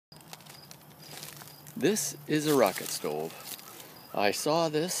This is a rocket stove. I saw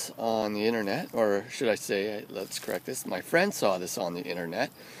this on the internet, or should I say, let's correct this, my friend saw this on the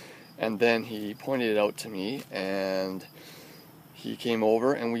internet, and then he pointed it out to me, and he came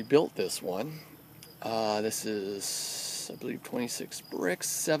over and we built this one. This is, I believe, 26 bricks,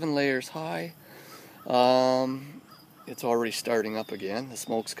 7 layers high. It's already starting up again. The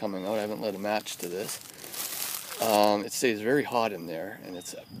smoke's coming out. I haven't lit a match to this. It stays very hot in there, and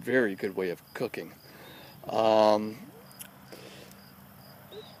it's a very good way of cooking.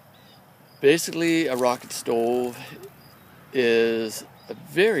 Basically, a rocket stove is a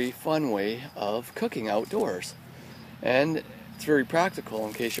very fun way of cooking outdoors, and it's very practical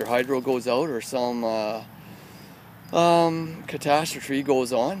in case your hydro goes out or some catastrophe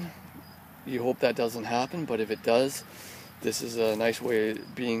goes on. You hope that doesn't happen, but if it does, this is a nice way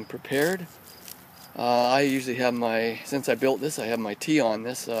of being prepared. I usually have since I built this, I have my tea on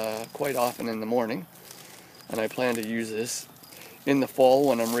this quite often in the morning, and I plan to use this in the fall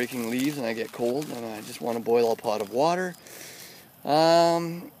when I'm raking leaves and I get cold and I just want to boil a pot of water.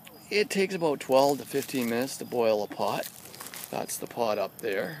 It takes about 12 to 15 minutes to boil a pot. That's the pot up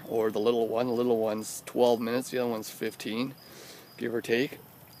there, or the little one. The little one's 12 minutes, the other one's 15, give or take.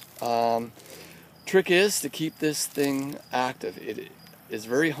 Trick is to keep this thing active. It is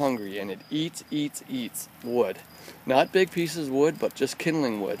very hungry and it eats wood. Not big pieces of wood, but just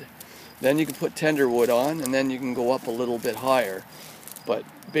kindling wood. Then you can put tender wood on, and then you can go up a little bit higher. But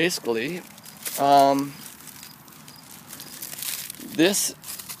basically, this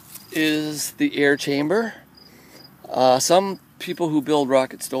is the air chamber. Some people who build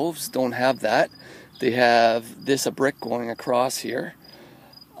rocket stoves don't have that. They have a brick going across here.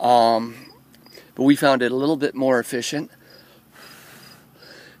 But we found it a little bit more efficient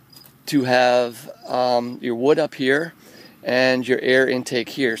to have your wood up here and your air intake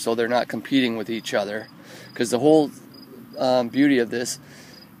here, so they're not competing with each other, because the whole beauty of this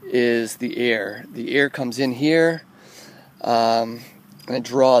is the air. The air comes in here and it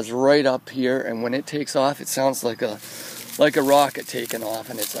draws right up here, and when it takes off, it sounds like a rocket taking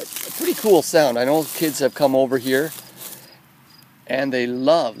off, and it's a pretty cool sound. I know kids have come over here and they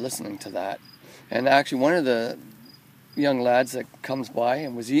love listening to that. And actually, one of the young lads that comes by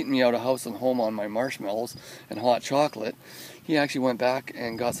and was eating me out of house and home on my marshmallows and hot chocolate, he actually went back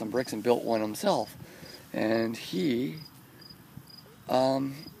and got some bricks and built one himself, and he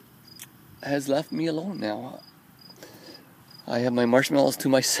has left me alone now. I have my marshmallows to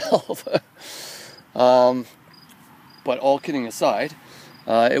myself. But all kidding aside,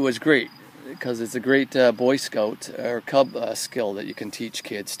 it was great, because it's a great Boy Scout or Cub skill that you can teach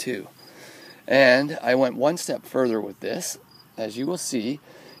kids too. And I went one step further with this. As you will see,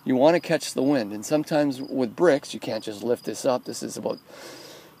 you want to catch the wind. And sometimes with bricks, you can't just lift this up. This is about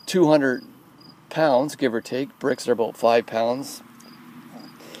 200 pounds, give or take. Bricks are about 5 pounds,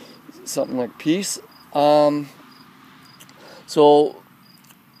 something like a piece. So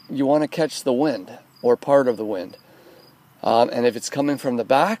you want to catch the wind, or part of the wind. And if it's coming from the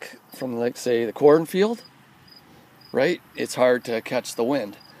back, from, like, say, the cornfield, right, it's hard to catch the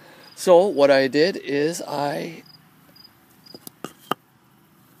wind. So what I did is I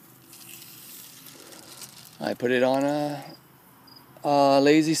put it on a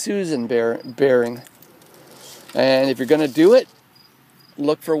Lazy Susan bearing. And if you're going to do it,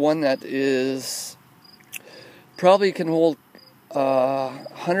 look for one that is probably can hold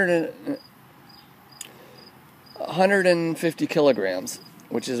 150 kilograms,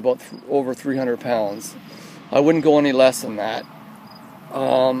 which is about over 300 pounds. I wouldn't go any less than that.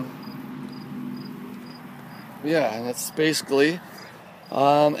 Yeah, and that's basically,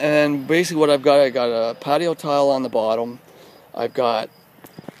 and basically what I got a patio tile on the bottom. I've got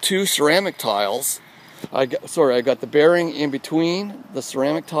 2 ceramic tiles. I got the bearing in between the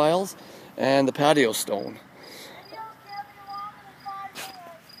ceramic tiles and the patio stone.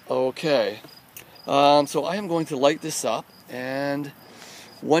 Okay, so I am going to light this up, and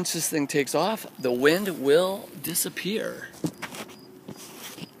once this thing takes off, the wind will disappear.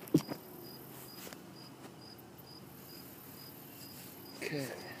 Okay.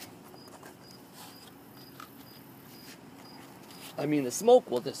 I mean, the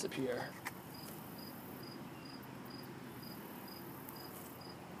smoke will disappear.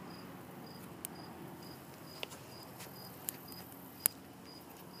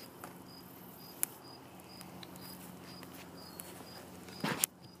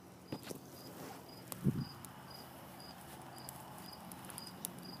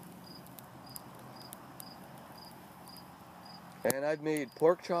 And I've made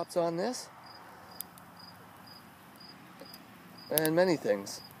pork chops on this, and many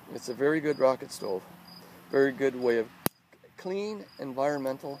things. It's a very good rocket stove. Very good way of clean,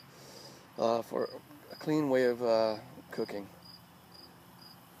 environmental, for a clean way of cooking.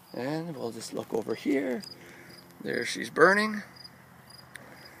 And we'll just look over here. There she's burning.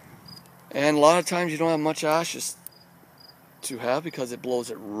 And a lot of times you don't have much ashes to have because it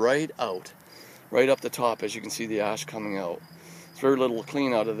blows it right out, right up the top, as you can see the ash coming out. There's very little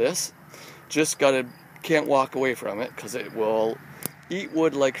clean out of this. Just can't walk away from it because it will eat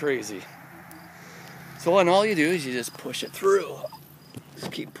wood like crazy. So and all you do is you just push it through.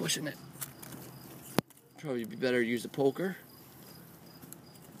 Just keep pushing it. Probably be better to use a poker.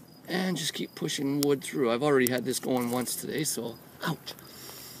 And just keep pushing wood through. I've already had this going once today, so ouch.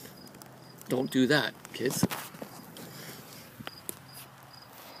 Don't do that, kids.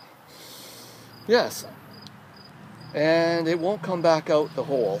 Yes. And it won't come back out the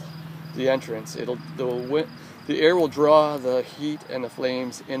hole, the entrance. The air will draw the heat and the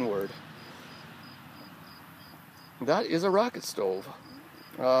flames inward. That is a rocket stove.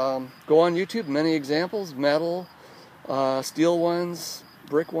 Go on YouTube, many examples, metal, steel ones,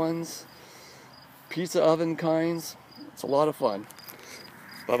 brick ones, pizza oven kinds. It's a lot of fun.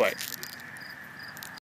 Bye-bye.